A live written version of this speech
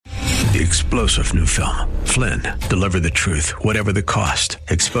the explosive new film, Flynn, Deliver the Truth, Whatever the Cost,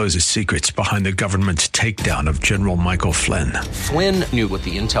 exposes secrets behind the government's takedown of General Michael Flynn. Flynn knew what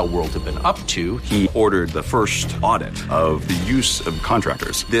the intel world had been up to. He ordered the first audit of the use of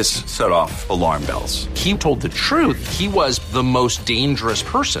contractors. This set off alarm bells. He told the truth. He was the most dangerous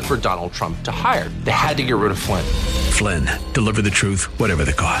person for Donald Trump to hire. They had to get rid of Flynn. Flynn, Deliver the Truth, Whatever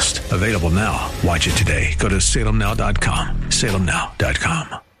the Cost. Available now. Watch it today. Go to salemnow.com.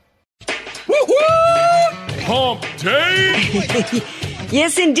 salemnow.com. Hump Day!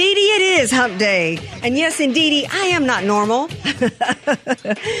 Yes, indeedy it is Hump Day. And yes, indeedy, I am not normal.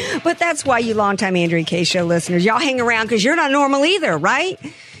 But that's why you longtime Andrea Kaye Show listeners, y'all hang around because you're not normal either, right?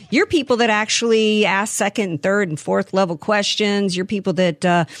 You're people that actually ask second and third and fourth level questions. You're people that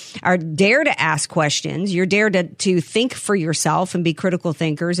are dare to ask questions. You're dare to think for yourself and be critical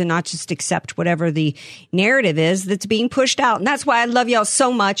thinkers and not just accept whatever the narrative is that's being pushed out. And that's why I love y'all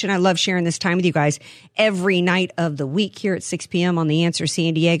so much. And I love sharing this time with you guys every night of the week here at 6 p.m. on The Answer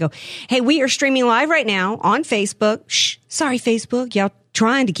San Diego. Hey, we are streaming live right now on Facebook. Sorry, Facebook. Y'all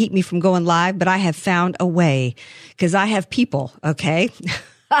trying to keep me from going live, but I have found a way because I have people, okay?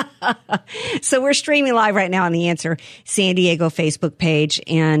 So we're streaming live right now on the Answer San Diego Facebook page.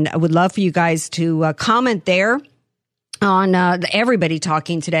 And I would love for you guys to comment there on everybody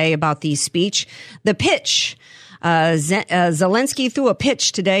talking today about the speech, the pitch. Zelensky threw a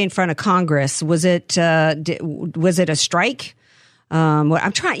pitch today in front of Congress. Was it a strike?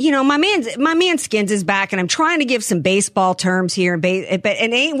 I'm trying, my man Skins is back and I'm trying to give some baseball terms here, but it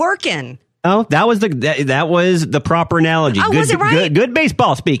ain't working. Oh, that was the proper analogy. Oh, good, was it right? Good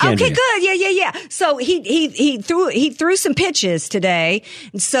baseball speak, Andrea. Okay, good. Yeah. So he threw some pitches today.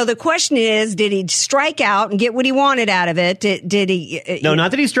 So the question is, did he strike out and get what he wanted out of it? Did he? No,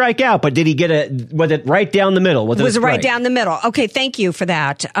 not that he strike out, but did he get was it right down the middle? Was it right down the middle? Okay, thank you for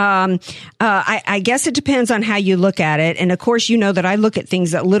that. I guess it depends on how you look at it. And of course, you know that I look at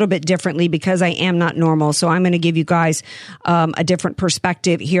things a little bit differently because I am not normal. So I'm going to give you guys a different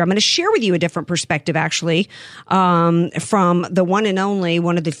perspective here. I'm going to share with you a different perspective, actually, from the one and only,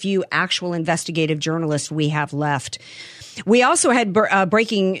 one of the few actual investigative journalists we have left. We also had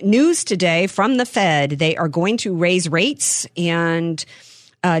breaking news today from the Fed. They are going to raise rates and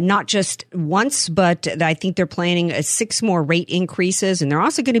not just once, but I think they're planning 6 more rate increases. And they're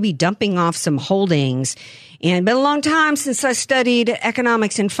also going to be dumping off some holdings. And it's been a long time since I studied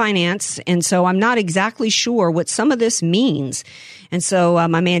economics and finance. And so I'm not exactly sure what some of this means. And so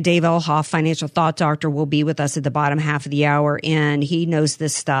my man Dave Elhoff, financial thought doctor, will be with us at the bottom half of the hour. And he knows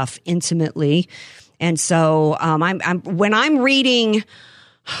this stuff intimately. And so when I'm reading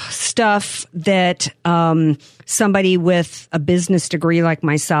stuff that somebody with a business degree like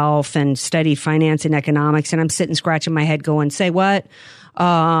myself and studied finance and economics, and I'm sitting scratching my head going, say what?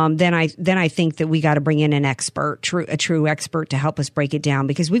 Then I think that we got to bring in an expert, a true expert, to help us break it down,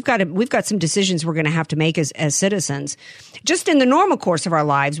 because we've got some decisions we're going to have to make as citizens. Just in the normal course of our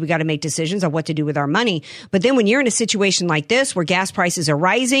lives, we got to make decisions on what to do with our money. But then when you're in a situation like this, where gas prices are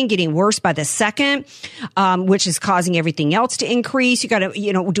rising, getting worse by the second, which is causing everything else to increase, you got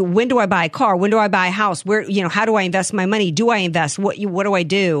to, when do I buy a car? When do I buy a house? Where, how do I invest my money? Do I invest? What do I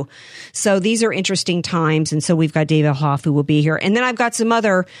do? So these are interesting times. And so we've got David Hoff, who will be here. And then I've got some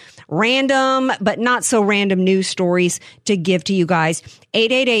other random but not so random news stories to give to you guys.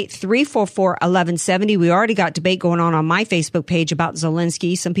 888-344-1170. We already got debate going on my Facebook page about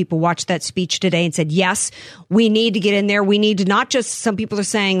Zelensky. Some people watched that speech today and said, yes, we need to get in there. We need to not just, some people are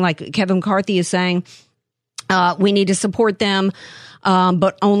saying, like Kevin McCarthy is saying, we need to support them.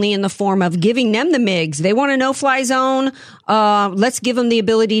 But only in the form of giving them the MiGs. They want a no-fly zone. Let's give them the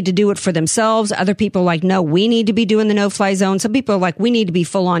ability to do it for themselves. Other people are like, no, we need to be doing the no-fly zone. Some people are like, we need to be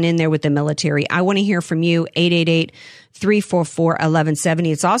full on in there with the military. I want to hear from you.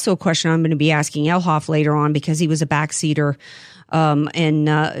 888-344-1170. It's also a question I'm going to be asking Elhoff later on, because he was a backseater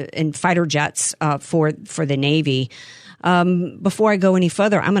in fighter jets for the Navy. Before I go any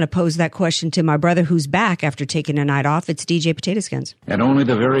further, I'm going to pose that question to my brother, who's back after taking a night off. It's DJ Potato Skins. And only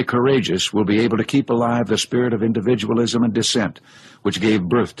the very courageous will be able to keep alive the spirit of individualism and dissent, which gave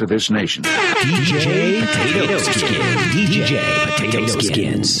birth to this nation. DJ Potato Skins. DJ Potato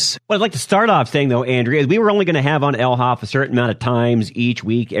Skins. What I'd like to start off saying, though, Andrea, is we were only going to have on Elhoff a certain amount of times each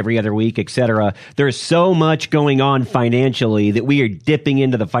week, every other week, etc. There's so much going on financially that we are dipping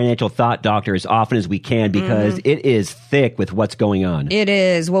into the financial thought doctor as often as we can, because it is thick with what's going on. It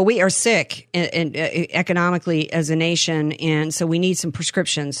is. Well, we are sick economically as a nation, and so we need some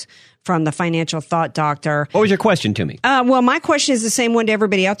prescriptions from the Financial Thought Doctor. What was your question to me? Well, my question is the same one to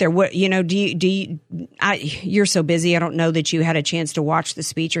everybody out there. What, you're so busy. I don't know that you had a chance to watch the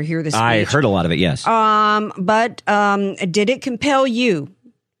speech or hear the speech. I heard a lot of it, yes. But did it compel you?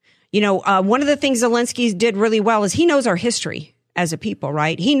 One of the things Zelensky did really well is he knows our history as a people,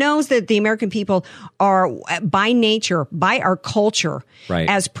 right? He knows that the American people are by nature, by our culture, right,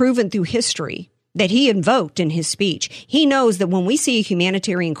 as proven through history, that he invoked in his speech. He knows that when we see a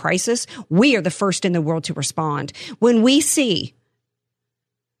humanitarian crisis, we are the first in the world to respond. When we see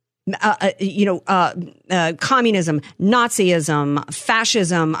communism, Nazism,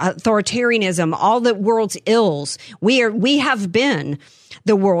 fascism, authoritarianism, all the world's ills, we have been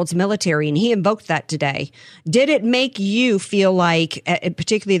the world's military, and he invoked that today. Did it make you feel like,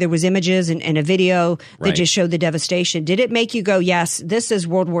 particularly there was images and a video that just showed the devastation, did it make you go, yes, this is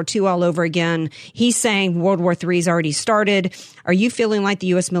World War II all over again? He's saying World War III has already started. Are you feeling like the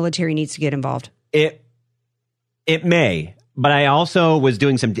U.S. military needs to get involved? It may, but I also was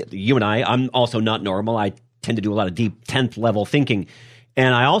doing I'm also not normal. I tend to do a lot of deep 10th level thinking.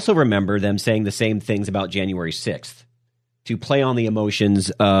 And I also remember them saying the same things about January 6th. To play on the emotions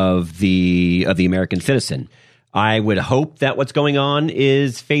of the American citizen. I would hope that what's going on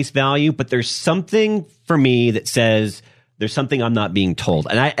is face value, but there's something for me that says there's something I'm not being told.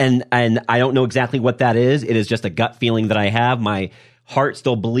 And I don't know exactly what that is. It is just a gut feeling that I have. My heart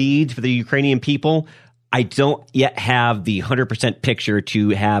still bleeds for the Ukrainian people. I don't yet have the 100% picture to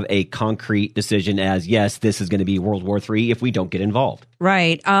have a concrete decision as, yes, this is going to be World War III if we don't get involved.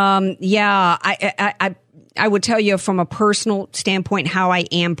 Right. I would tell you from a personal standpoint how I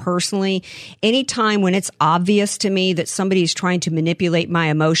am personally. Anytime when it's obvious to me that somebody is trying to manipulate my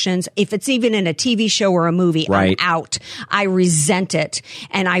emotions, if it's even in a TV show or a movie, I'm out. I resent it.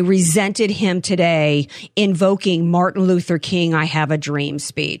 And I resented him today invoking Martin Luther King, I Have a Dream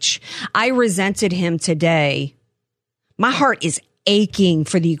speech. I resented him today. My heart is aching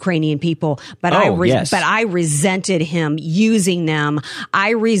for the Ukrainian people, but I resented him using them.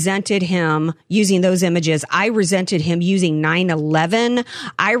 I resented him using those images. I resented him using 9/11.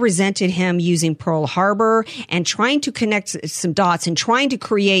 I resented him using Pearl Harbor and trying to connect some dots and trying to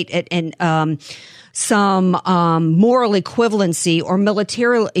create some moral equivalency or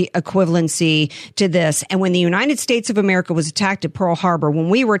military equivalency to this. And when the United States of America was attacked at Pearl Harbor, when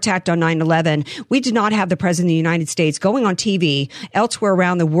we were attacked on 9/11, we did not have the President of the United States going on TV elsewhere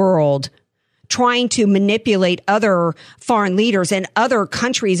around the world trying to manipulate other foreign leaders and other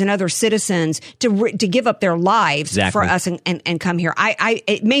countries and other citizens to give up their lives for us and come here.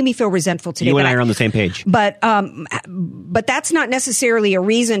 It made me feel resentful today. You and I are on the same page. But that's not necessarily a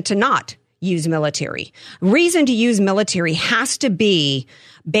reason to not use military. Reason to use military has to be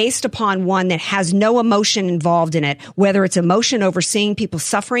based upon one that has no emotion involved in it, whether it's emotion over seeing people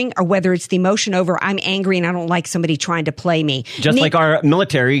suffering or whether it's the emotion over I'm angry and I don't like somebody trying to play me. Just like our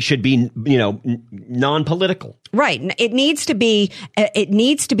military should be, non-political. Right. It needs to be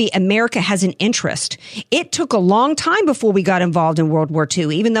America has an interest. It took a long time before we got involved in World War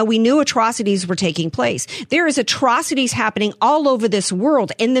II, even though we knew atrocities were taking place. There is atrocities happening all over this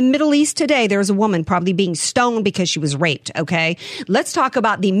world. In the Middle East today, there's a woman probably being stoned because she was raped. Okay. Let's talk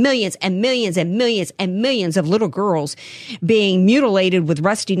about the millions and millions and millions and millions of little girls being mutilated with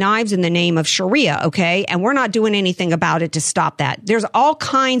rusty knives in the name of Sharia. Okay. And we're not doing anything about it to stop that. There's all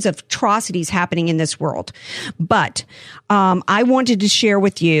kinds of atrocities happening in this world. But I wanted to share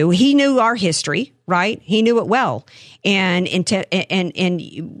with you, he knew our history, right? He knew it well and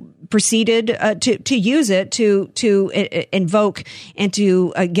proceeded to use it to invoke and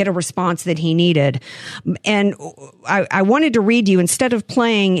to get a response that he needed. And I wanted to read you, instead of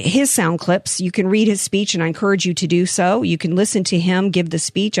playing his sound clips, you can read his speech, and I encourage you to do so. You can listen to him give the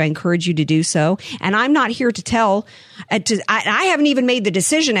speech. I encourage you to do so. And I'm not here to tell, I haven't even made the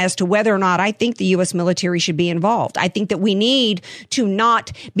decision as to whether or not I think the U.S. military should be involved. I think that we need to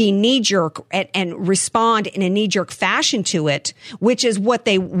not be knee-jerk and respond in a knee-jerk fashion to it, which is what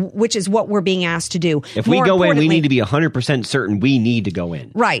we're being asked to do. If we go in, we need to be 100% certain we need to go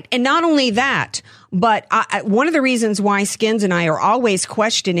in. Right. And not only that, but one of the reasons why Skins and I are always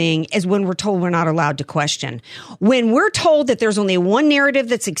questioning is when we're told we're not allowed to question. When we're told that there's only one narrative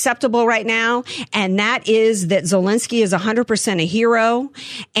that's acceptable right now, and that is that Zelensky is 100% a hero,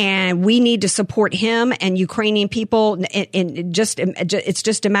 and we need to support him and Ukrainian people, it's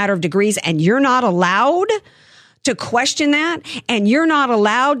just a matter of degrees, and you're not allowed to question that, and you're not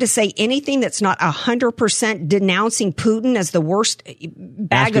allowed to say anything that's not 100% denouncing Putin as the worst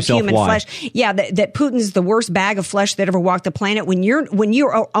bag of human flesh. Yeah, that Putin's the worst bag of flesh that ever walked the planet. When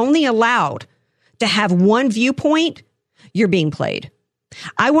you're only allowed to have one viewpoint, you're being played.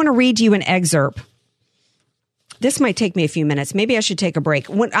 I want to read you an excerpt. This might take me a few minutes. Maybe I should take a break.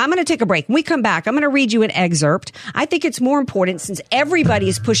 I'm going to take a break. When we come back, I'm going to read you an excerpt. I think it's more important since everybody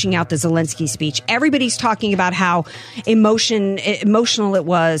is pushing out the Zelensky speech. Everybody's talking about how emotional it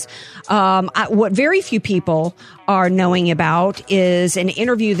was. What very few people are knowing about is an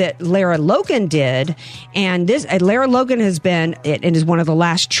interview that Lara Logan did. And Lara Logan has been, and is one of the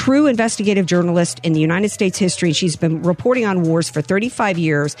last true investigative journalists in the United States history. She's been reporting on wars for 35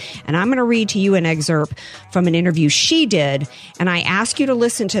 years. And I'm going to read to you an excerpt from an interview she did. And I ask you to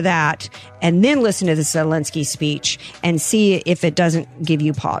listen to that and then listen to the Zelensky speech and see if it doesn't give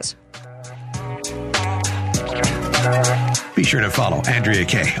you pause. Be sure to follow Andrea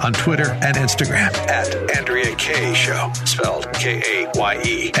Kaye on Twitter and Instagram at Andrea Kaye Show, spelled Kaye,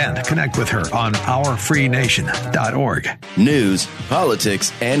 and connect with her on ourfreenation.org. News,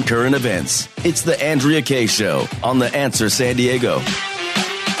 politics, and current events. It's the Andrea Kaye Show on The Answer San Diego.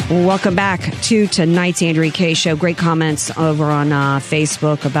 Welcome back to tonight's Andrea Kaye Show. Great comments over on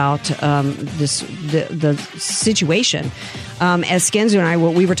Facebook about the situation. As Skenzo and I,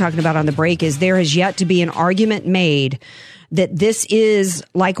 what we were talking about on the break is there has yet to be an argument made that this is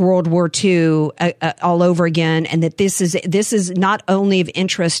like World War II all over again, and that this is not only of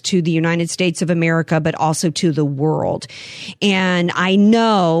interest to the United States of America, but also to the world. And I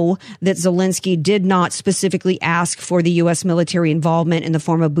know that Zelensky did not specifically ask for the U.S. military involvement in the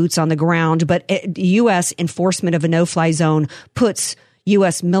form of boots on the ground, but U.S. enforcement of a no-fly zone puts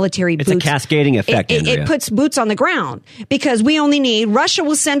U.S. military boots. It's a cascading effect. It puts boots on the ground because we only need, Russia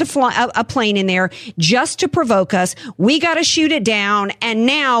will send a plane in there just to provoke us. We got to shoot it down. And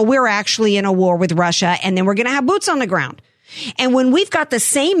now we're actually in a war with Russia. And then we're going to have boots on the ground. And when we've got the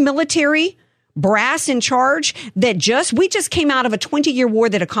same military brass in charge that we just came out of a 20-year war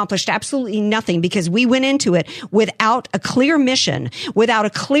that accomplished absolutely nothing because we went into it without a clear mission, without a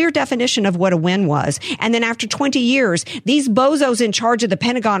clear definition of what a win was. And then after 20 years, these bozos in charge of the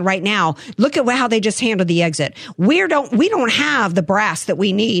Pentagon right now, look at how they just handled the exit. We don't have the brass that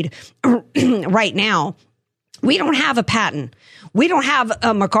we need right now. We don't have a Patton. We don't have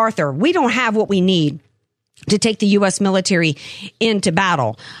a MacArthur. We don't have what we need to take the U.S. military into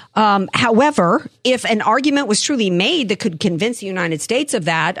battle. However, if an argument was truly made that could convince the United States of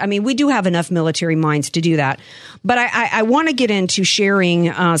that, I mean, we do have enough military minds to do that. But I want to get into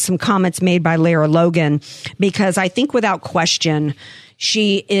sharing some comments made by Lara Logan, because I think without question,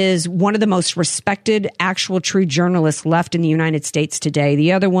 she is one of the most respected, actual, true journalists left in the United States today.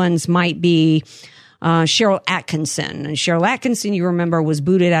 The other ones might be Sharyl Attkisson. And Sharyl Attkisson, you remember, was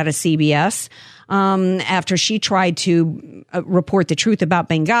booted out of CBS after she tried to report the truth about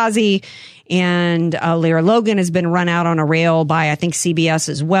Benghazi. And Lara Logan has been run out on a rail by, I think, CBS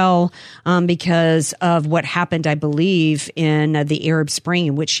as well, because of what happened, I believe, in the Arab Spring,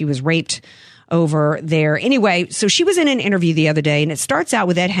 in which she was raped over there. Anyway, so she was in an interview the other day, and it starts out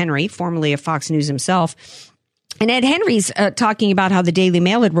with Ed Henry, formerly of Fox News himself. And Ed Henry's talking about how the Daily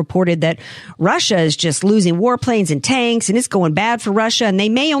Mail had reported that Russia is just losing warplanes and tanks, and it's going bad for Russia, and they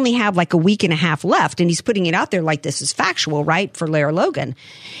may only have like a week and a half left. And he's putting it out there like this is factual, right, for Lara Logan.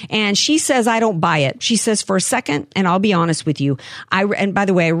 And she says, I don't buy it. She says, for a second, and I'll be honest with you, and by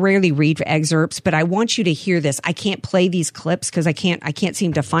the way, I rarely read excerpts, but I want you to hear this. I can't play these clips because I can't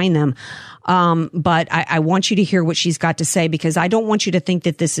seem to find them. But I want you to hear what she's got to say, because I don't want you to think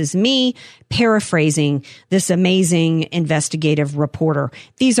that this is me paraphrasing this amazing investigative reporter.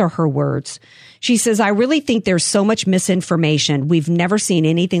 These are her words. She says, I really think there's so much misinformation. We've never seen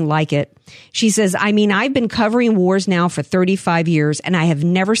anything like it. She says, I mean, I've been covering wars now for 35 years, and I have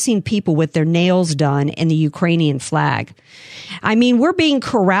never seen people with their nails done in the Ukrainian flag. I mean, we're being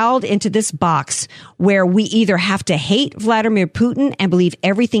corralled into this box where we either have to hate Vladimir Putin and believe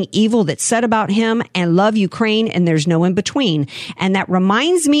everything evil that's said about him and love Ukraine, and there's no in between. And that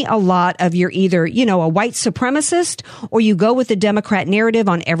reminds me a lot of you're either, a white supremacist, or you go with the Democrat narrative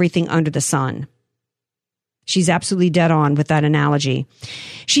on everything under the sun. She's absolutely dead on with that analogy.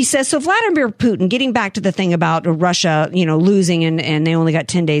 She says, so Vladimir Putin, getting back to the thing about Russia, losing and they only got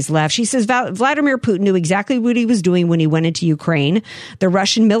 10 days left. She says, Vladimir Putin knew exactly what he was doing when he went into Ukraine. The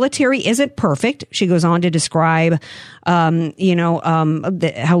Russian military isn't perfect. She goes on to describe, how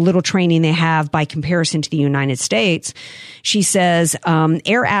little training they have by comparison to the United States. She says,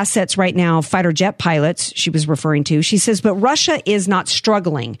 air assets right now, fighter jet pilots, she was referring to. She says, but Russia is not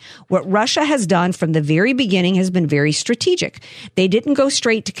struggling. What Russia has done from the very beginning has been very strategic. They didn't go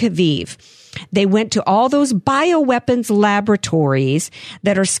straight to Kyiv. They went to all those bioweapons laboratories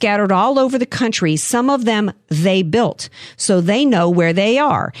that are scattered all over the country. Some of them they built, so they know where they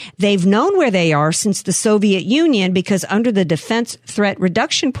are. They've known where they are since the Soviet Union, because under the Defense Threat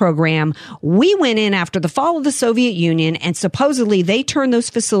Reduction Program, we went in after the fall of the Soviet Union, and supposedly they turned those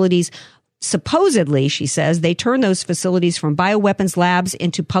facilities Supposedly, she says, they turn those facilities from bioweapons labs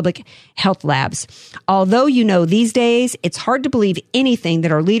into public health labs. Although, these days, it's hard to believe anything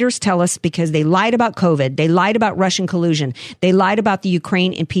that our leaders tell us, because they lied about COVID. They lied about Russian collusion. They lied about the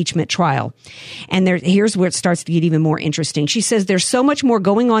Ukraine impeachment trial. And here's where it starts to get even more interesting. She says there's so much more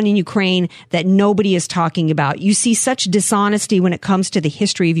going on in Ukraine that nobody is talking about. You see such dishonesty when it comes to the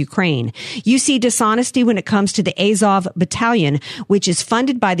history of Ukraine. You see dishonesty when it comes to the Azov Battalion, which is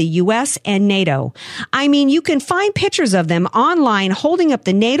funded by the U.S. and NATO. I mean, you can find pictures of them online holding up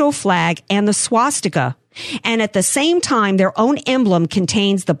the NATO flag and the swastika. And at the same time, their own emblem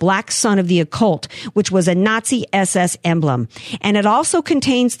contains the black sun of the occult, which was a Nazi SS emblem. And it also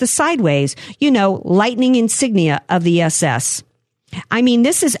contains the sideways, lightning insignia of the SS. I mean,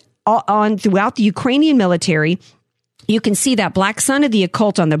 this is on throughout the Ukrainian military. You can see that black sun of the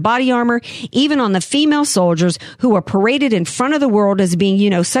occult on their body armor, even on the female soldiers who are paraded in front of the world as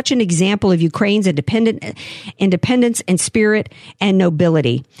being, such an example of Ukraine's independence and spirit and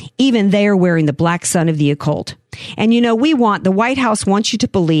nobility. Even they are wearing the black sun of the occult. And the White House wants you to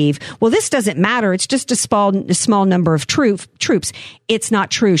believe, well, this doesn't matter. It's just a small number of troops. It's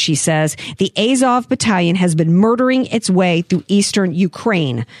not true, she says. The Azov Battalion has been murdering its way through eastern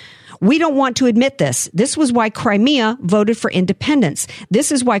Ukraine. We don't want to admit this. This was why Crimea voted for independence.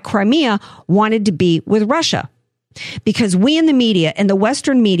 This is why Crimea wanted to be with Russia. Because we in the media, in the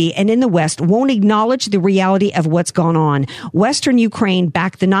Western media and in the West, won't acknowledge the reality of what's gone on. Western Ukraine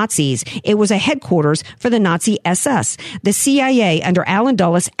backed the Nazis. It was a headquarters for the Nazi SS. The CIA under Alan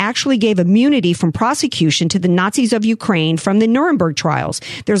Dulles actually gave immunity from prosecution to the Nazis of Ukraine from the Nuremberg trials.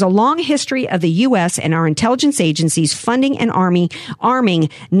 There's a long history of the U.S. and our intelligence agencies funding and arming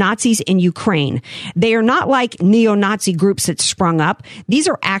Nazis in Ukraine. They are not like neo-Nazi groups that sprung up. These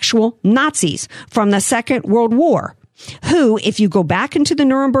are actual Nazis from the Second World War, who, if you go back into the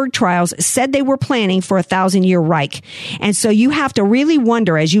Nuremberg trials, said they were planning for a 1,000-year Reich. And so you have to really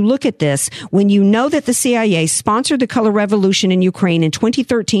wonder, as you look at this, when you know that the CIA sponsored the color revolution in Ukraine in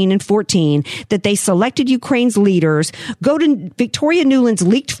 2013 and 14, that they selected Ukraine's leaders, go to Victoria Nuland's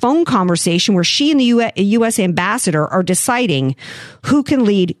leaked phone conversation where she and the U.S. ambassador are deciding who can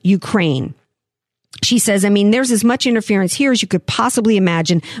lead Ukraine. She says, there's as much interference here as you could possibly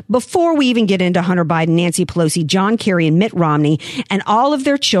imagine before we even get into Hunter Biden, Nancy Pelosi, John Kerry, and Mitt Romney, and all of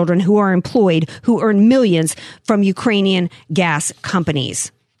their children who are employed, who earn millions from Ukrainian gas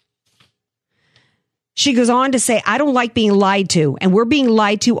companies. She goes on to say, I don't like being lied to, and we're being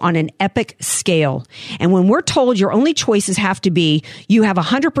lied to on an epic scale. And when we're told your only choices have to be, you're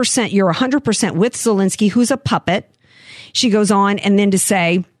 100% with Zelensky, who's a puppet. She goes on and then to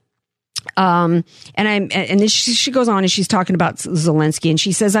say, and then she goes on and she's talking about Zelensky, and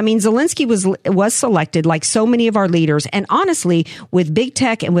she says, Zelensky was selected like so many of our leaders. And honestly, with big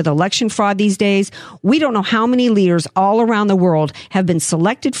tech and with election fraud these days, we don't know how many leaders all around the world have been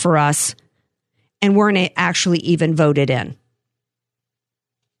selected for us and weren't actually even voted in.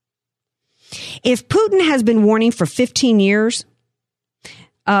 If Putin has been warning for 15 years,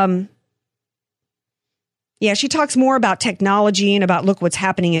 she talks more about technology and about look what's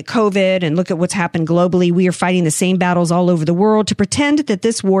happening at COVID and look at what's happened globally. We are fighting the same battles all over the world. To pretend that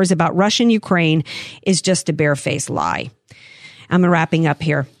this war is about Russia and Ukraine is just a barefaced lie. I'm wrapping up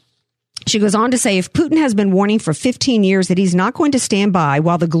here. She goes on to say, if Putin has been warning for 15 years that he's not going to stand by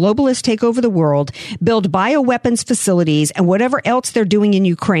while the globalists take over the world, build bioweapons facilities, and whatever else they're doing in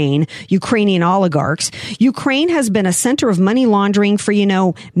Ukraine, Ukrainian oligarchs, Ukraine has been a center of money laundering for,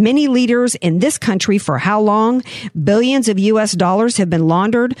 many leaders in this country for how long? Billions of U.S. dollars have been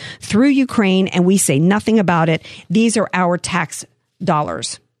laundered through Ukraine, and we say nothing about it. These are our tax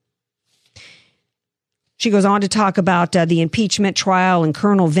dollars. She goes on to talk about the impeachment trial and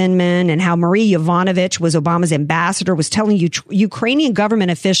Colonel Vindman and how Marie Yovanovitch was Obama's ambassador, was telling Ukrainian government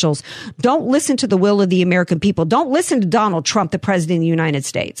officials, don't listen to the will of the American people. Don't listen to Donald Trump, the president of the United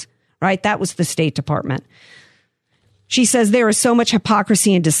States. Right? That was the State Department. She says there is so much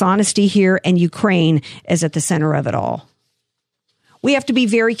hypocrisy and dishonesty here, and Ukraine is at the center of it all. We have to be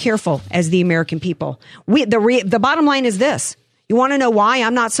very careful as the American people. The bottom line is this. You want to know why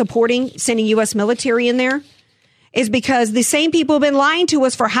I'm not supporting sending U.S. military in there? Is because the same people have been lying to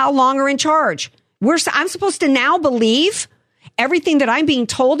us for how long are in charge. I'm supposed to now believe everything that I'm being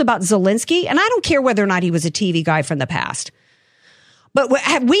told about Zelensky, and I don't care whether or not he was a TV guy from the past. But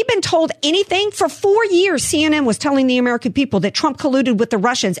have we been told anything? For 4 years, CNN was telling the American people that Trump colluded with the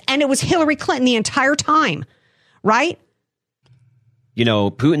Russians, and it was Hillary Clinton the entire time, right? You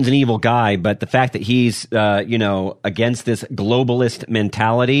know, Putin's an evil guy, but the fact that he's, against this globalist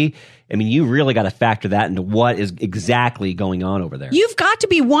mentality, I mean, you really got to factor that into what is exactly going on over there. You've got to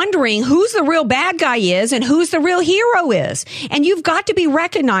be wondering who's the real bad guy is and who's the real hero is. And you've got to be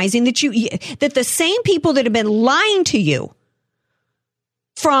recognizing that the same people that have been lying to you,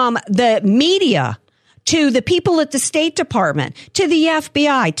 from the media to the people at the State Department, to the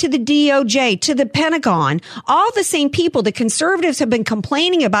FBI, to the DOJ, to the Pentagon, all the same people that conservatives have been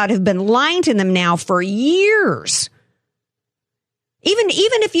complaining about have been lying to them now for years. Even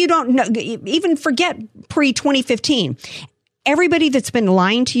if you don't know, even forget pre-2015. Everybody that's been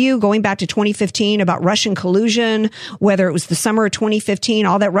lying to you going back to 2015 about Russian collusion, whether it was the summer of 2015,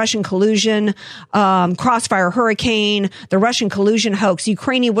 all that Russian collusion, Crossfire Hurricane, the Russian collusion hoax,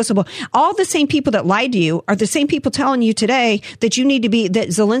 Ukrainian whistleblower, all the same people that lied to you are the same people telling you today that you need to be, that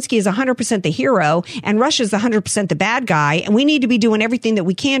Zelensky is 100% the hero and Russia is 100% the bad guy. And we need to be doing everything that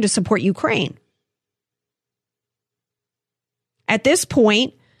we can to support Ukraine. At this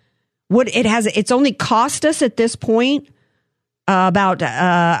point, it's only cost us at this point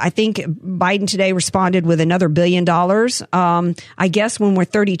I think Biden today responded with another $1 billion. I guess when we're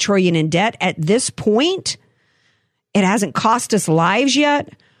 30 trillion in debt at this point, it hasn't cost us lives yet,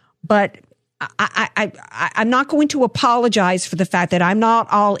 but I'm not going to apologize for the fact that I'm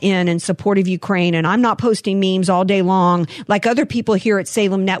not all in support of Ukraine, and I'm not posting memes all day long like other people here at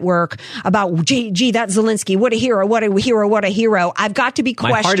Salem Network about, gee, that Zelensky, what a hero, what a hero, what a hero. I've got to be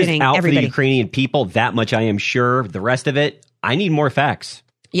questioning My heart is out everybody. For the Ukrainian people, that much I am sure. The rest of it, I need more facts.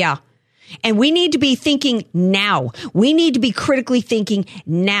 Yeah. And we need to be thinking now. We need to be critically thinking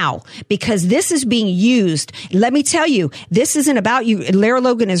now, because this is being used. Let me tell you, this isn't about you. Lara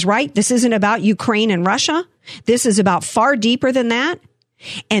Logan is right. This isn't about Ukraine and Russia. This is about far deeper than that.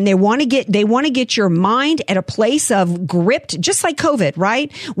 And they want to get your mind at a place of gripped, just like COVID,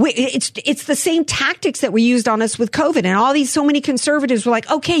 right? It's the same tactics that were used on us with COVID. And so many conservatives were like,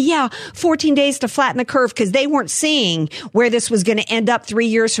 okay, yeah, 14 days to flatten the curve, because they weren't seeing where this was going to end up 3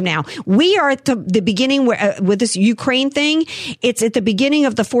 years from now. We are at the beginning with this Ukraine thing. It's at the beginning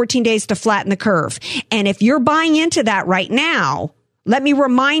of the 14 days to flatten the curve. And if you're buying into that right now, let me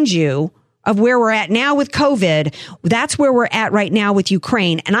remind you of where we're at now with COVID. That's where we're at right now with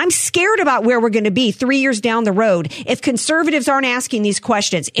Ukraine. And I'm scared about where we're going to be 3 years down the road if conservatives aren't asking these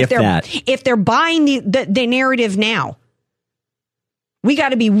questions. If they're buying the narrative now. We got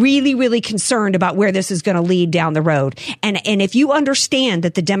to be really, really concerned about where this is going to lead down the road. And if you understand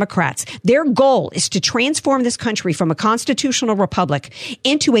that the Democrats, their goal is to transform this country from a constitutional republic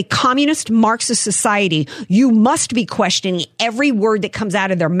into a communist Marxist society, you must be questioning every word that comes out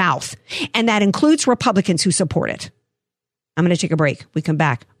of their mouth. And that includes Republicans who support it. I'm going to take a break. We come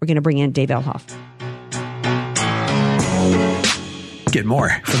back. We're going to bring in Dave Elhoff. Get more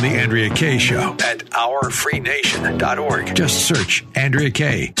from The Andrea Kaye Show at OurFreeNation.org. Just search Andrea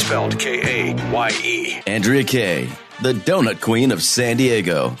Kaye, spelled Kaye. Andrea Kaye, the donut queen of San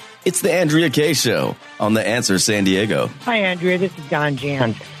Diego. It's The Andrea Kaye Show on The Answer San Diego. Hi, Andrea. This is Don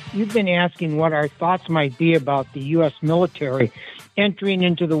Jans. You've been asking what our thoughts might be about the U.S. military entering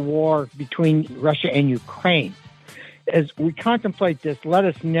into the war between Russia and Ukraine. As we contemplate this, let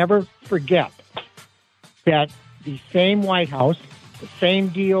us never forget that the same White House, the same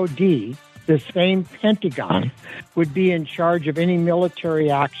DOD, the same Pentagon would be in charge of any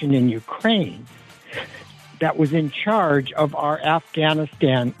military action in Ukraine that was in charge of our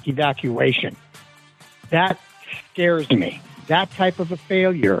Afghanistan evacuation. That scares me. That type of a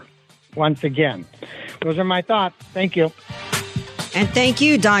failure, once again. Those are my thoughts. Thank you. And thank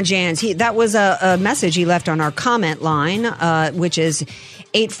you, Don Jans. That was a message he left on our comment line, which is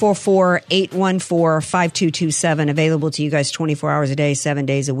 844-814-5227, available to you guys 24 hours a day, 7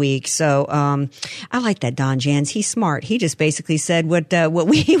 days a week. So I like that, Don Jans. He's smart. He just basically said what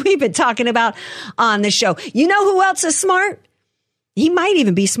we've been talking about on the show. You know who else is smart? He might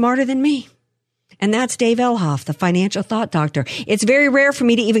even be smarter than me. And that's Dave Elhoff, the financial thought doctor. It's very rare for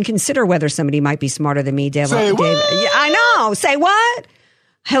me to even consider whether somebody might be smarter than me, Dave. Say what? Yeah, I know. Say what?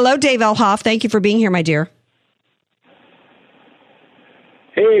 Hello, Dave Elhoff. Thank you for being here, my dear.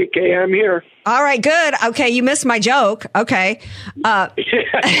 Hey, Kay, I'm here. All right, good. Okay, you missed my joke. Okay. Yeah,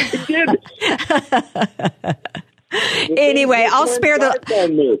 it did. Anyway, I'll spare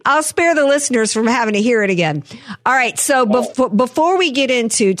the listeners from having to hear it again. All right. So before we get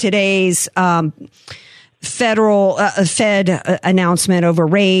into today's Fed announcement over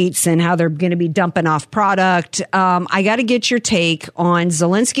rates and how they're going to be dumping off product. I got to get your take on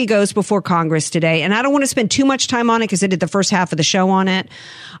Zelensky goes before Congress today. And I don't want to spend too much time on it because I did the first half of the show on it.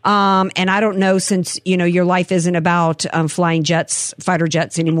 And I don't know, since, your life isn't about flying fighter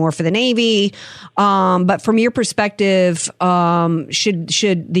jets anymore for the Navy. But from your perspective,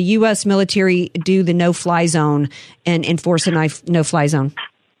 should the U.S. military do the no-fly zone and enforce a no-fly zone?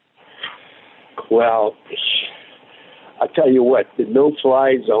 Well, I'll tell you what, the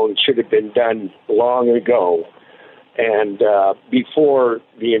no-fly zone should have been done long ago and before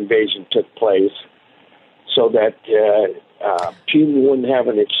the invasion took place, so that Putin wouldn't have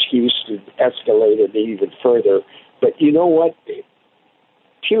an excuse to escalate it even further. But you know what?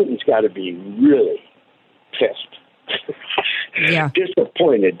 Putin's got to be really pissed,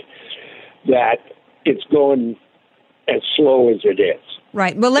 disappointed that it's going as slow as it is.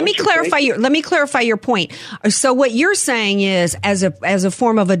 Right. Well, let me clarify your point. So what you're saying is, as a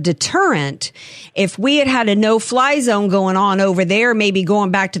form of a deterrent, if we had a no-fly zone going on over there, maybe going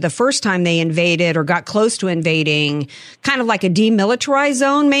back to the first time they invaded or got close to invading, kind of like a demilitarized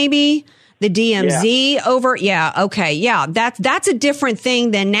zone, maybe the DMZ over. Yeah. Okay. Yeah. That's a different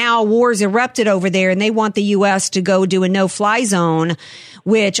thing than now wars erupted over there and they want the U.S. to go do a no-fly zone.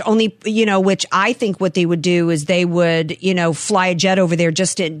 Which I think what they would do is they would, fly a jet over there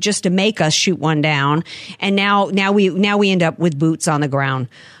just to make us shoot one down. And now we end up with boots on the ground.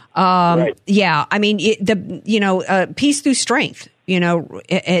 Right. Yeah. I mean, peace through strength.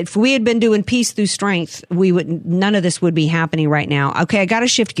 If we had been doing peace through strength, none of this would be happening right now. Okay. I got to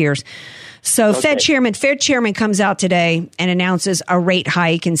shift gears. So Fed Chairman comes out today and announces a rate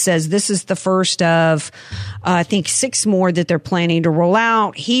hike and says this is the first of, I think, 6 more that they're planning to roll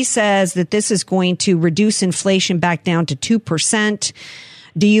out. He says that this is going to reduce inflation back down to 2%.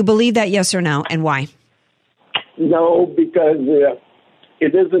 Do you believe that, yes or no, and why? No, because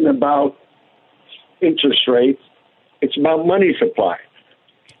it isn't about interest rates. It's about money supply.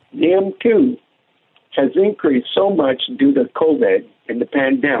 The M2 has increased so much due to COVID and the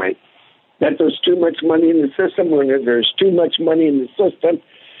pandemic that there's too much money in the system. When there's too much money in the system,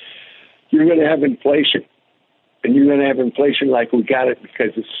 you're going to have inflation. And you're going to have inflation like we got it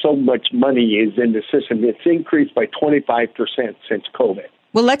because there's so much money is in the system. It's increased by 25% since COVID.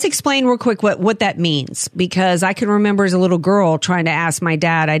 Well, let's explain real quick what that means, because I can remember as a little girl trying to ask my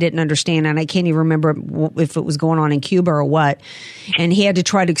dad. I didn't understand, and I can't even remember if it was going on in Cuba or what. And he had to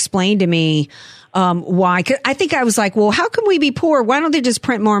try to explain to me why. I think I was like, well, how can we be poor? Why don't they just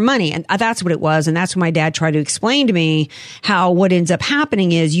print more money? And that's what it was. And that's when my dad tried to explain to me how what ends up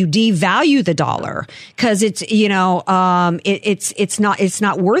happening is you devalue the dollar because it's, it's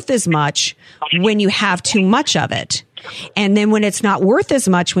not worth as much when you have too much of it. And then when it's not worth as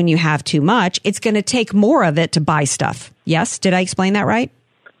much when you have too much, it's going to take more of it to buy stuff. Yes? Did I explain that right?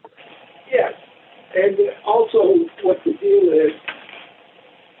 Yes. And also what the deal is,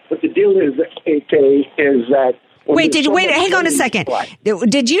 AK, is that... Hang on a second.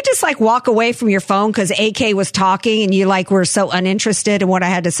 Did you just walk away from your phone because AK was talking and you were so uninterested in what I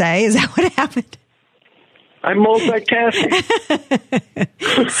had to say? Is that what happened? I'm multitasking.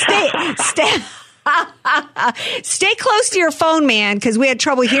 Stay close to your phone, man, because we had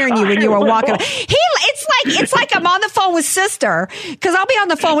trouble hearing you when you were walking. It's like I'm on the phone with sister, because I'll be on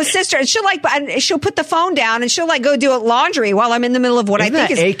the phone with sister and she'll put the phone down and she'll go do laundry while I'm in the middle of what Isn't I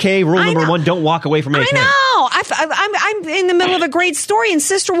think that AK rule number 1: don't walk away from AK. I know. I'm in the middle of a great story and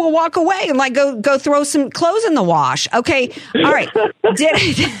sister will walk away and go throw some clothes in the wash. Okay, all right. Well, I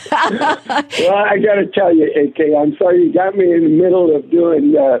got to tell you, AK, I'm sorry you got me in the middle of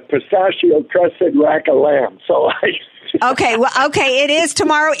doing pistachio crusted rack of lamb. So Okay. It is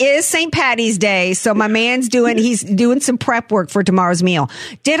tomorrow is St. Patty's Day. So my man's he's doing some prep work for tomorrow's meal.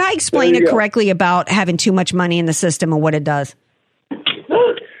 Did I explain it correctly about having too much money in the system and what it does?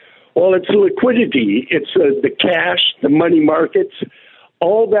 Well, it's liquidity. It's the cash, the money markets.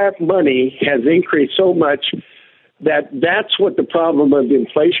 All that money has increased so much that's what the problem of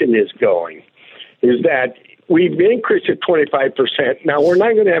inflation is going, is that we've increased it 25%. Now, we're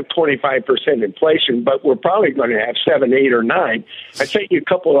not going to have 25% inflation, but we're probably going to have 7, 8, or 9. I sent you a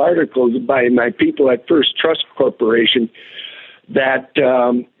couple of articles by my people at First Trust Corporation that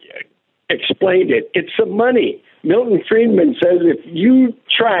explained it. It's the money. Milton Friedman says if you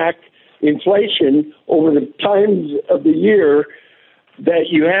track inflation over the times of the year that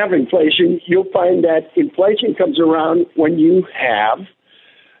you have inflation, you'll find that inflation comes around when you have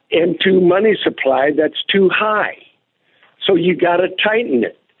into money supply that's too high. So you got to tighten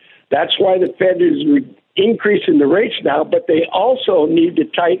it. That's why the Fed is increasing the rates now, but they also need to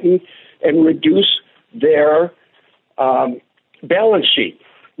tighten and reduce their balance sheet.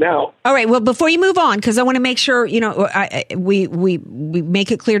 Now, all right. Well, before you move on, because I want to make sure we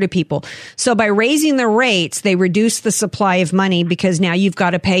make it clear to people. So by raising the rates, they reduce the supply of money because now you've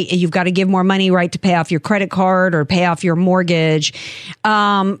got to give more money, right, to pay off your credit card or pay off your mortgage.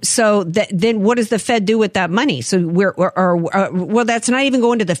 So then what does the Fed do with that money? So well, that's not even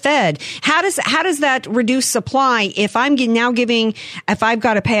going to the Fed. How does that reduce supply? If if I've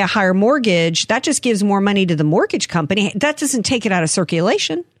got to pay a higher mortgage, that just gives more money to the mortgage company. That doesn't take it out of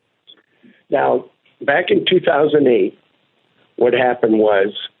circulation. Now, back in 2008, what happened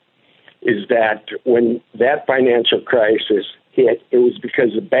is that when that financial crisis hit, it was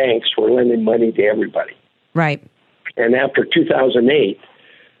because the banks were lending money to everybody. Right. And after 2008,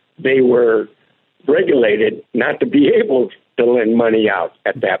 they were regulated not to be able to lend money out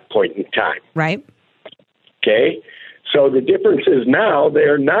at that point in time. Right. Okay? So the difference is now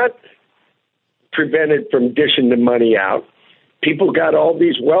they're not prevented from dishing the money out. People got all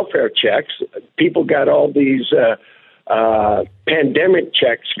these welfare checks. People got all these pandemic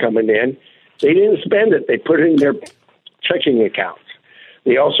checks coming in. They didn't spend it. They put it in their checking accounts.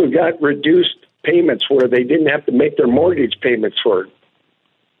 They also got reduced payments where they didn't have to make their mortgage payments for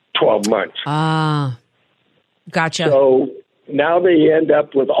 12 months. Ah, gotcha. So now they end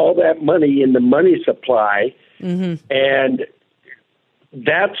up with all that money in the money supply, and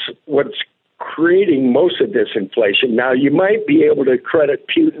that's what's creating most of this inflation. Now, you might be able to credit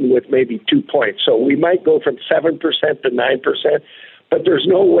Putin with maybe 2 points. So we might go from 7% to 9%, but there's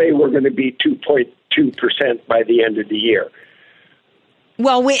no way we're going to be 2.2% by the end of the year.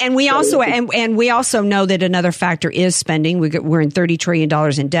 Well, we also know that another factor is spending. We're in $30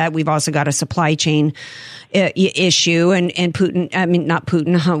 trillion in debt. We've also got a supply chain issue, and Putin. I mean, not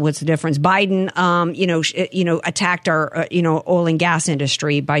Putin. What's the difference? Biden, attacked our oil and gas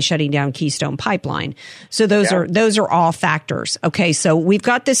industry by shutting down Keystone Pipeline. So those are all factors. Okay, so we've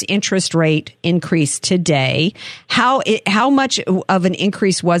got this interest rate increase today. How much of an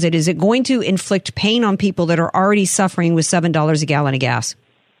increase was it? Is it going to inflict pain on people that are already suffering with $7 a gallon of gas?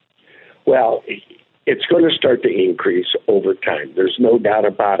 Well, it's going to start to increase over time. There's no doubt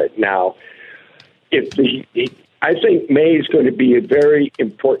about it. Now, I think May is going to be a very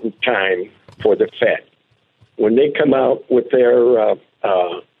important time for the Fed. When they come out with their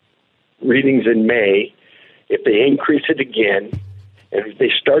readings in May, if they increase it again, and if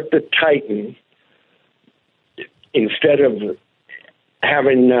they start to tighten, instead of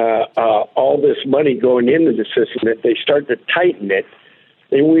having all this money going into the system, if they start to tighten it,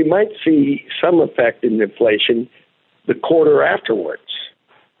 then we might see some effect in inflation the quarter afterwards.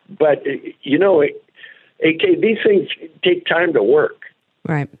 But, AK, these things take time to work.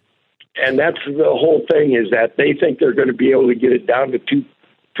 Right. And that's the whole thing, is that they think they're going to be able to get it down to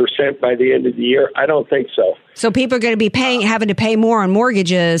 2% by the end of the year. I don't think so. So people are going to be having to pay more on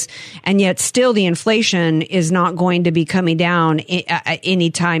mortgages, and yet still the inflation is not going to be coming down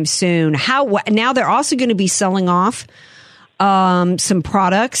anytime soon. Now they're also going to be selling off some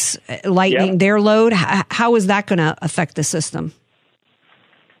products, lightening their load. How is that going to affect the system?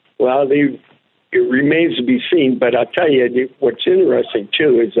 Well, it remains to be seen, but I'll tell you, what's interesting,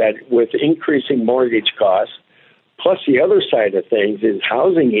 too, is that with increasing mortgage costs, plus the other side of things is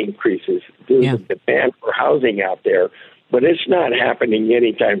housing increases. There's a demand for housing out there, but it's not happening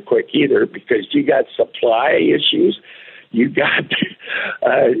anytime quick either, because you got supply issues. You got,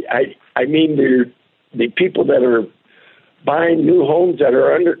 the people that are buying new homes that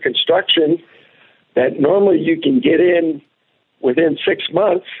are under construction that normally you can get in within 6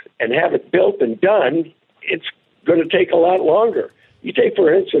 months and have it built and done, it's going to take a lot longer. You take,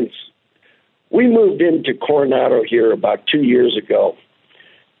 for instance, we moved into Coronado here about 2 years ago,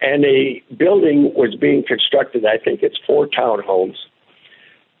 and a building was being constructed. I think it's 4 townhomes.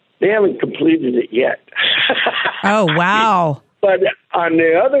 They haven't completed it yet. Oh, wow. But on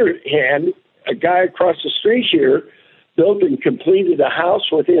the other hand, a guy across the street here built and completed a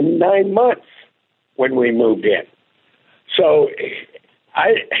house within 9 months when we moved in. So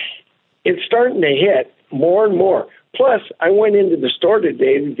it's starting to hit more and more. Plus, I went into the store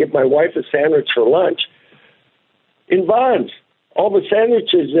today to get my wife a sandwich for lunch. In Vons, all the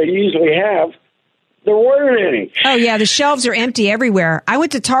sandwiches they usually have, there weren't any. Oh, yeah, the shelves are empty everywhere. I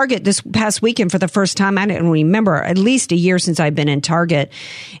went to Target this past weekend for the first time. I didn't remember, at least a year since I've been in Target,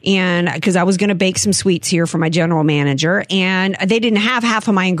 and because I was going to bake some sweets here for my general manager, and they didn't have half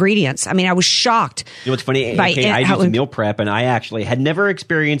of my ingredients. I mean, I was shocked. You know what's funny? I do some meal prep, and I actually had never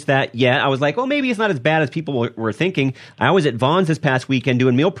experienced that yet. I was like, oh, maybe it's not as bad as people were thinking. I was at Vons this past weekend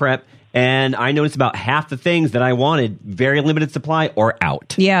doing meal prep, And I noticed about half the things that I wanted, very limited supply or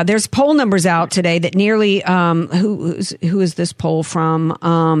out. Yeah, there's poll numbers out today that nearly, who is this poll from?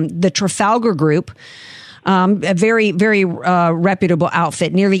 The Trafalgar Group. A very, very reputable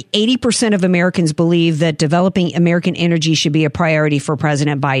outfit. Nearly 80% of Americans believe that developing American energy should be a priority for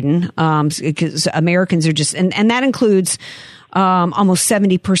President Biden. Because Americans are just, and that includes almost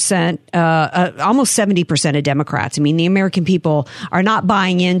 70%, almost 70% of Democrats. I mean, the American people are not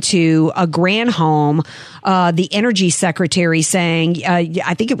buying into a Granholm, the energy secretary saying,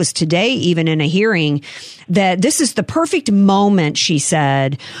 I think it was today, even in a hearing, that this is the perfect moment, she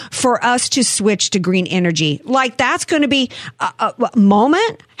said, for us to switch to green energy. Like that's going to be a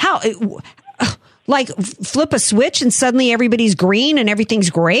moment? How? Like flip a switch and suddenly everybody's green and everything's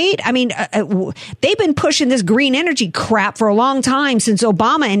great. I mean, they've been pushing this green energy crap for a long time since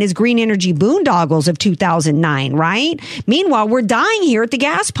Obama and his green energy boondoggles of 2009, right? Meanwhile, we're dying here at the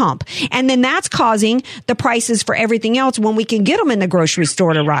gas pump. And then that's causing the prices for everything else when we can get them in the grocery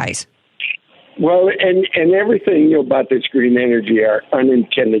store to rise. Well, and everything about this green energy are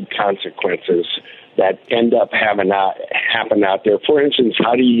unintended consequences that end up happen out there. For instance,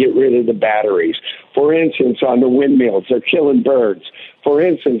 how do you get rid of the batteries? For instance, on the windmills, they're killing birds. For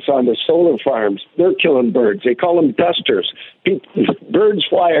instance, on the solar farms, they're killing birds. They call them dusters. Birds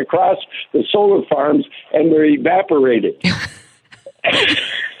fly across the solar farms and they're evaporated.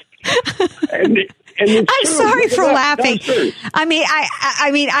 I'm sorry for laughing. I mean,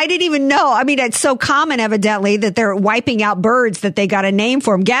 I didn't even know. I mean, it's so common, evidently, that they're wiping out birds that they got a name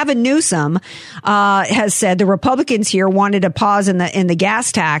for them. Gavin Newsom has said the Republicans here wanted a pause in the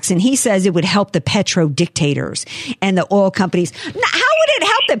gas tax, and he says it would help the petro dictators and the oil companies. Now, how would it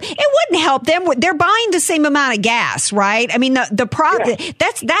help them? It wouldn't help them. They're buying the same amount of gas, right? I mean, the profit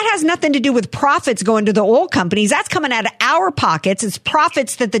that has nothing to do with profits going to the oil companies. That's coming out of our pockets. It's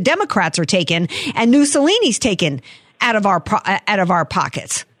profits that the Democrats are taking and Mussolini's taken out of our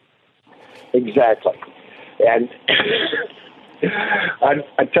pockets. Exactly, and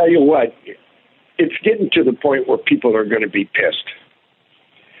I tell you what, it's getting to the point where people are going to be pissed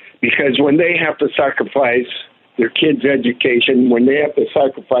because when they have to sacrifice their kids' education, when they have to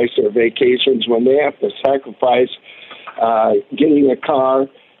sacrifice their vacations, when they have to sacrifice getting a car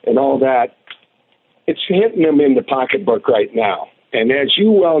and all that, it's hitting them in the pocketbook right now. And as you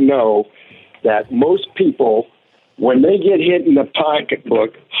well know, that most people, when they get hit in the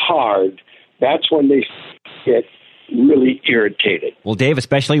pocketbook hard, that's when they get really irritated. Well, Dave,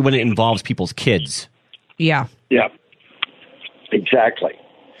 especially when it involves people's kids. Yeah. Yeah. Exactly.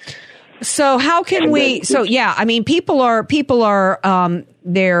 So how can we? So yeah, I mean, people are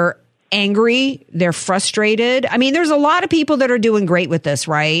they're angry, they're frustrated. I mean, there's a lot of people that are doing great with this,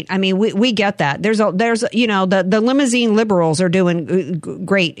 right? I mean, we get that. There's the limousine liberals are doing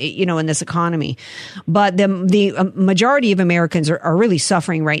great, in this economy, but the majority of Americans are really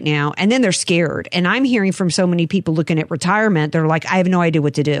suffering right now, and then they're scared. And I'm hearing from so many people looking at retirement, they're like, I have no idea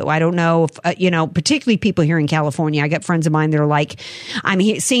what to do. I don't know if particularly people here in California. I got friends of mine that are like, I'm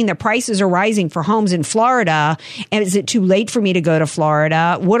seeing that prices are rising for homes in Florida, and is it too late for me to go to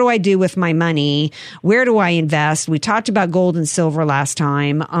Florida? What do I do with my money? Where do I invest? We talked about gold and silver last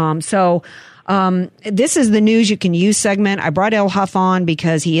time. This is the news you can use segment. I brought El Huff on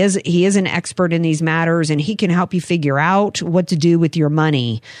because he is an expert in these matters, and he can help you figure out what to do with your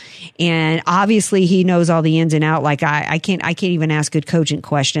money. And obviously he knows all the ins and outs. Like I can't even ask good cogent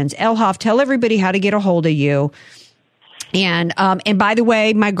questions. El Huff, tell everybody how to get a hold of you. And by the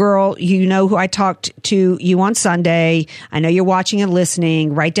way, my girl, who I talked to you on Sunday. I know you're watching and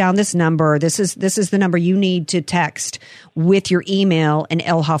listening. Write down this number. This is the number you need to text with your email, and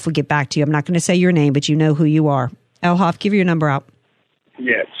El Huff will get back to you. I'm not going to say your name, but you know who you are. El Huff, give your number out.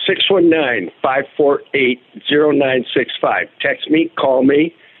 Yeah, 619-548-0965. Text me, call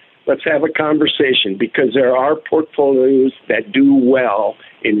me. Let's have a conversation because there are portfolios that do well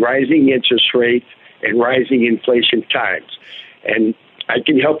in rising interest rates and rising inflation times. And I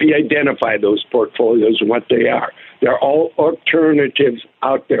can help you identify those portfolios and what they are. There are all alternatives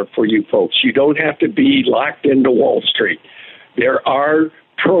out there for you folks. You don't have to be locked into Wall Street. There are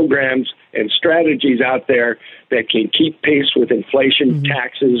programs and strategies out there that can keep pace with inflation,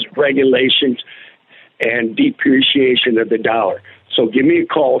 taxes, regulations, and depreciation of the dollar. So give me a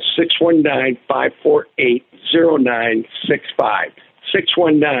call,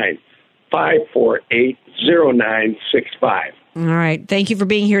 619-548-0965. 619-548-0965. All right. Thank you for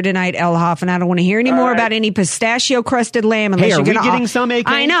being here tonight, El Huff. And I don't want to hear any more about any pistachio-crusted lamb unless you're going to... getting some, AK?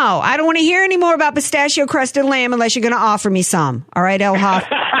 I know. I don't want to hear any more about pistachio-crusted lamb unless you're going to offer me some. All right, El Huff?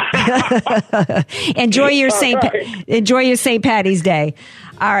 Enjoy your St. Patty's Day.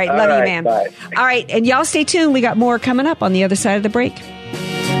 All right, love you, man. Bye. All right, and y'all stay tuned. We got more coming up on the other side of the break.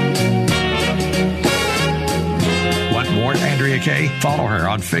 Want more Andrea Kaye? Follow her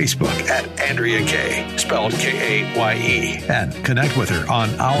on Facebook at Andrea Kaye, spelled Kaye, and connect with her on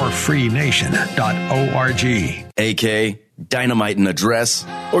ourfreenation.org. AK, Dynamite and Address,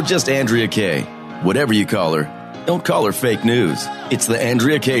 or just Andrea Kaye. Whatever you call her, don't call her fake news. It's the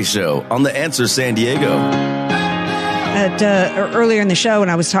Andrea Kaye Show on The Answer San Diego. Earlier in the show, when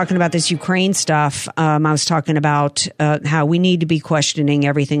I was talking about this Ukraine stuff, I was talking about how we need to be questioning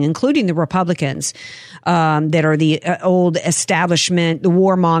everything, including the Republicans that are the old establishment, the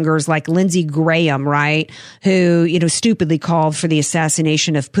warmongers like Lindsey Graham, right? Who, stupidly called for the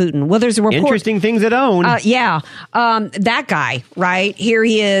assassination of Putin. Well, there's a report. Interesting things that own. That guy, right? Here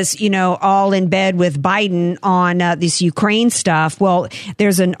he is, all in bed with Biden on this Ukraine stuff. Well,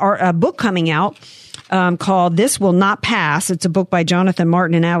 there's a book coming out called This Will Not Pass. It's a book by Jonathan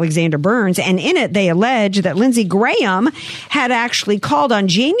Martin and Alexander Burns. And in it, they allege that Lindsey Graham had actually called on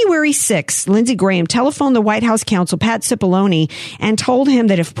January 6th. Lindsey Graham telephoned the White House counsel, Pat Cipollone, and told him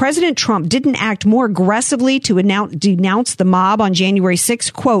that if President Trump didn't act more aggressively to denounce the mob on January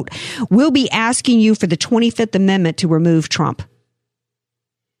 6th, quote, we'll be asking you for the 25th Amendment to remove Trump.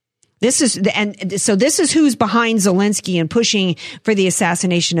 This is who's behind Zelensky and pushing for the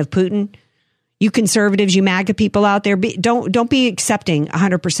assassination of Putin. You conservatives, you MAGA people out there, don't be accepting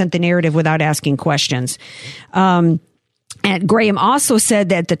 100% the narrative without asking questions. And Graham also said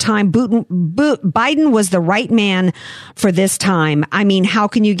that at the time Biden was the right man for this time. I mean, how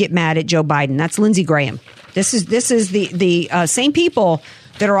can you get mad at Joe Biden? That's Lindsey Graham. This is the same people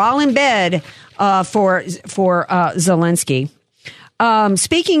that are all in bed for Zelensky.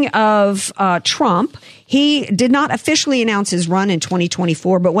 Speaking of Trump, he did not officially announce his run in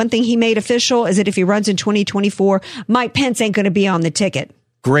 2024, but one thing he made official is that if he runs in 2024, Mike Pence ain't going to be on the ticket.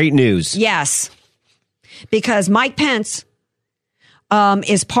 Great news. Yes, because Mike Pence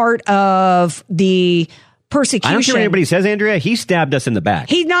is part of the persecution. I don't care what anybody says, Andrea. He stabbed us in the back.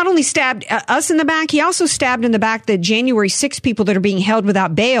 He not only stabbed us in the back, he also stabbed in the back the January 6 people that are being held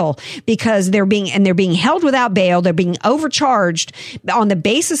without bail because they're being held without bail. They're being overcharged on the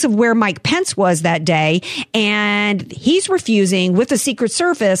basis of where Mike Pence was that day. And he's refusing with the Secret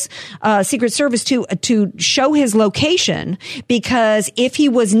Service to show his location, because if he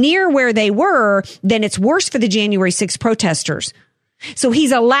was near where they were, then it's worse for the January 6 protesters. So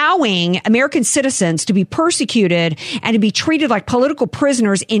he's allowing American citizens to be persecuted and to be treated like political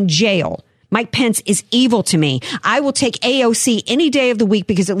prisoners in jail. Mike Pence is evil to me. I will take AOC any day of the week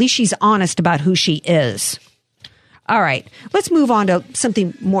because at least she's honest about who she is. All right, let's move on to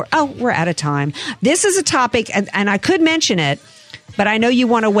something more. Oh, we're out of time. This is a topic, and I could mention it, but I know you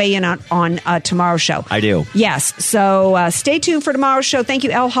want to weigh in on tomorrow's show. I do. Yes. So stay tuned for tomorrow's show. Thank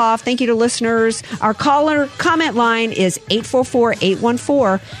you, El Hoff. Thank you to listeners. Our comment line is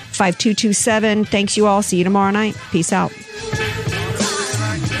 844-814-5227. Thanks, you all. See you tomorrow night. Peace out.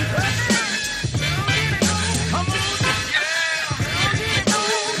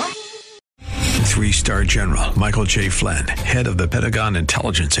 3-star General Michael J. Flynn, head of the Pentagon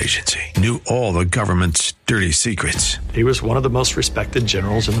Intelligence Agency, knew all the government's dirty secrets. He was one of the most respected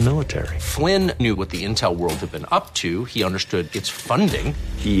generals in the military. Flynn knew what the intel world had been up to. He understood its funding.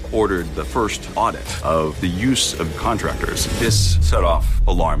 He ordered the first audit of the use of contractors. This set off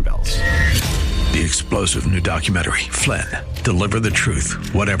alarm bells. The explosive new documentary, Flynn, Deliver the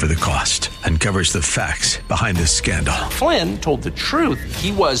Truth, Whatever the Cost, uncovers the facts behind this scandal. Flynn told the truth.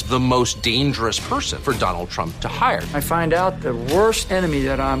 He was the most dangerous person for Donald Trump to hire. I find out the worst enemy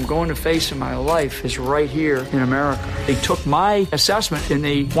that I'm going to face in my life is right here in America. They took my assessment and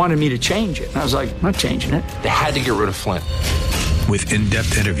they wanted me to change it. And I was like, I'm not changing it. They had to get rid of Flynn. With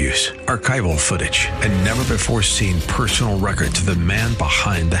in-depth interviews, archival footage, and never-before-seen personal records of the man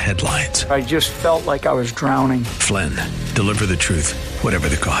behind the headlines. I just felt like I was drowning. Flynn, Deliver the Truth, Whatever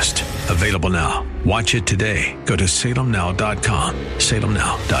the Cost. Available now. Watch it today. Go to salemnow.com.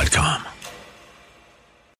 salemnow.com.